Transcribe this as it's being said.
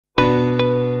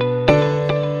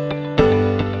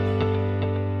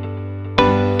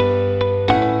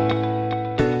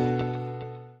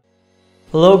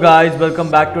Hello guys, welcome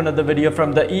back to another video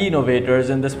from the E-Innovators.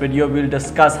 In this video, we'll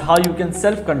discuss how you can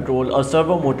self-control a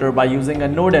servo motor by using a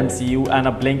Node-MCU and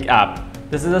a Blynk app.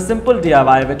 This is a simple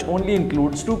DIY which only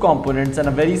includes two components and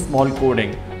a very small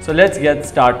coding. So let's get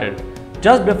started.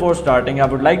 Just before starting, I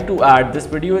would like to add this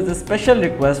video is a special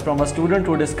request from a student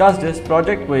who discussed his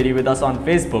project query with us on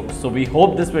Facebook. So we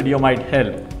hope this video might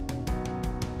help.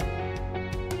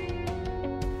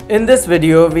 In this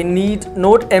video, we need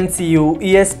Node-MCU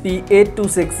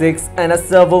ESP8266 and a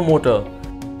servo motor.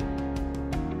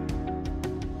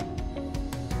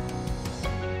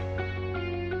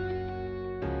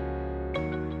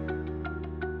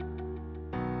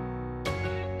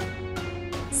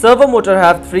 Servo motor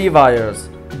have three wires.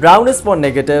 Brown is for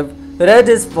negative, red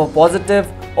is for positive,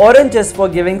 orange is for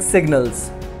giving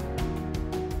signals.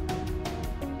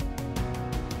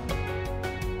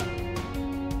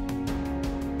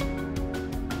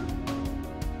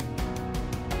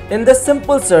 In this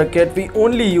simple circuit, we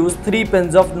only use 3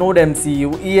 pins of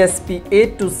Node-MCU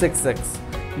ESP8266,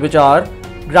 which are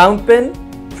ground pin,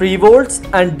 3 volts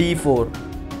and D4.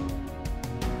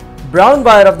 Brown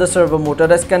wire of the servo motor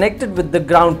is connected with the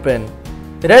ground pin.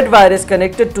 Red wire is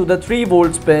connected to the 3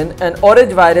 volts pin and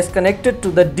orange wire is connected to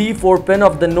the D4 pin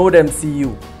of the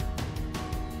Node-MCU.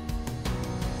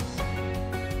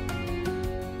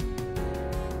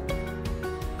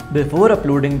 Before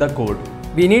uploading the code,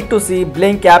 we need to see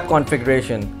Blynk app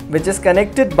configuration, which is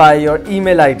connected by your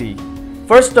email ID.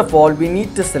 First of all, we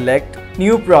need to select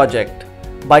New Project.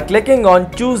 By clicking on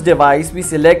Choose Device, we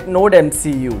select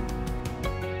Node-MCU.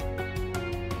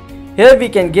 Here we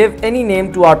can give any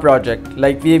name to our project,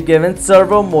 like we have given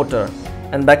Servo-Motor.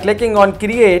 And by clicking on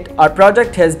Create, our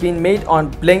project has been made on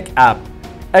Blynk app.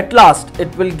 At last,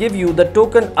 it will give you the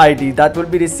token ID that will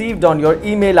be received on your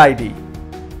email ID.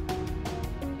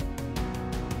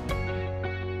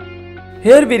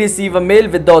 Here we receive a mail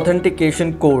with the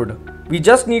authentication code. We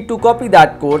just need to copy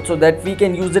that code so that we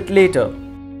can use it later.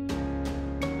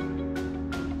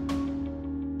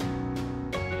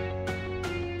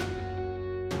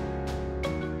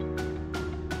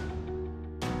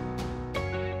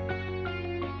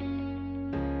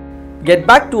 Get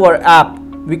back to our app,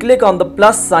 we click on the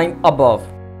plus sign above.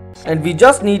 And we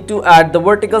just need to add the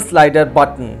vertical slider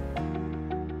button.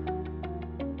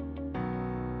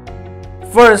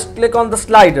 First, click on the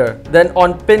slider, then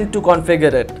on pin to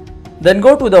configure it. Then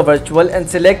go to the virtual and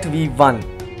select V1.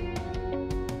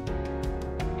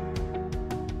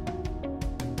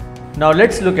 Now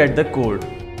let's look at the code.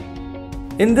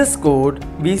 In this code,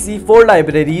 we see 4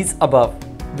 libraries above,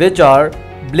 which are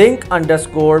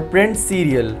Blynk_print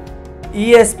serial,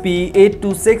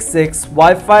 ESP8266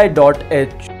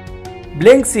 Wi-Fi.h,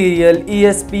 Blynk serial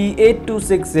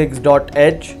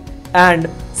ESP8266.h and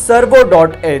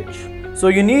Servo.h. So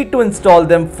you need to install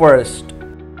them first.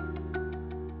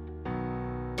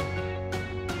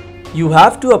 You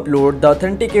have to upload the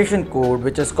authentication code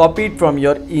which is copied from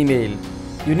your email.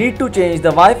 You need to change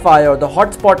the Wi-Fi or the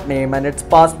hotspot name and its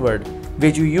password,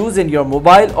 which you use in your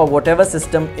mobile or whatever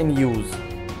system in use.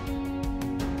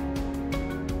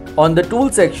 On the tool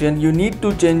section, you need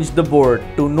to change the board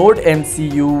to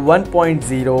Node-MCU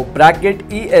 1.0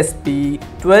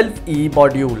 ESP12E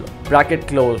module bracket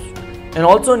close. And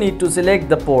also need to select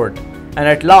the port, and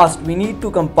at last we need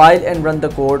to compile and run the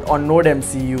code on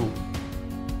Node-MCU.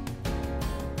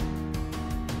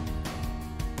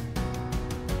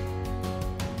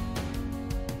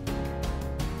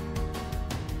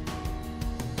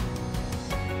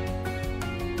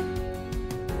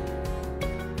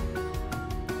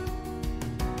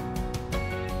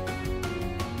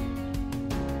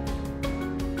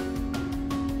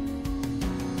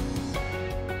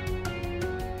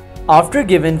 After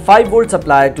giving 5 volt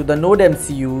supply to the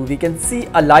Node-MCU, we can see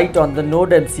a light on the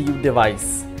Node-MCU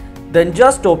device. Then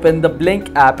just open the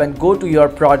Blynk app and go to your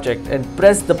project and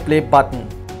press the play button.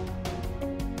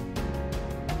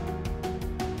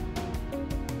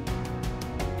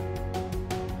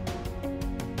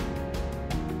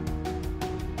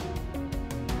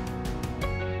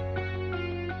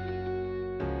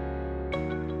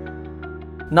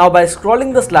 Now by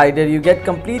scrolling the slider, you get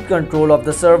complete control of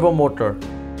the servo motor.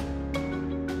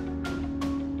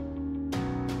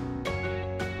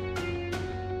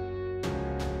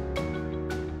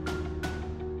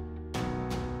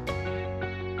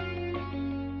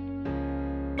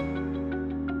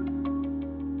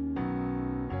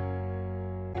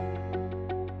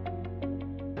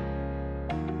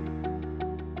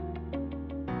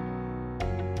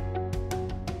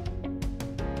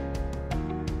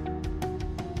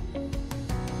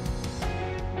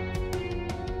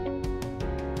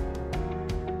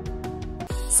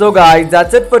 So guys,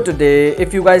 that's it for today.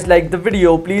 If you guys liked the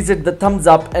video, please hit the thumbs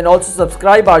up and also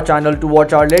subscribe our channel to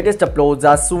watch our latest uploads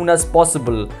as soon as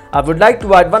possible. I would like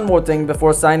to add one more thing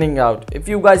before signing out. If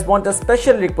you guys want a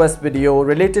special request video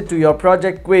related to your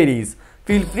project queries,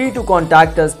 feel free to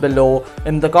contact us below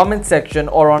in the comment section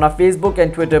or on our Facebook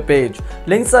and Twitter page.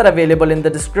 Links are available in the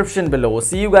description below.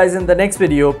 See you guys in the next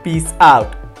video. Peace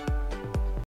out.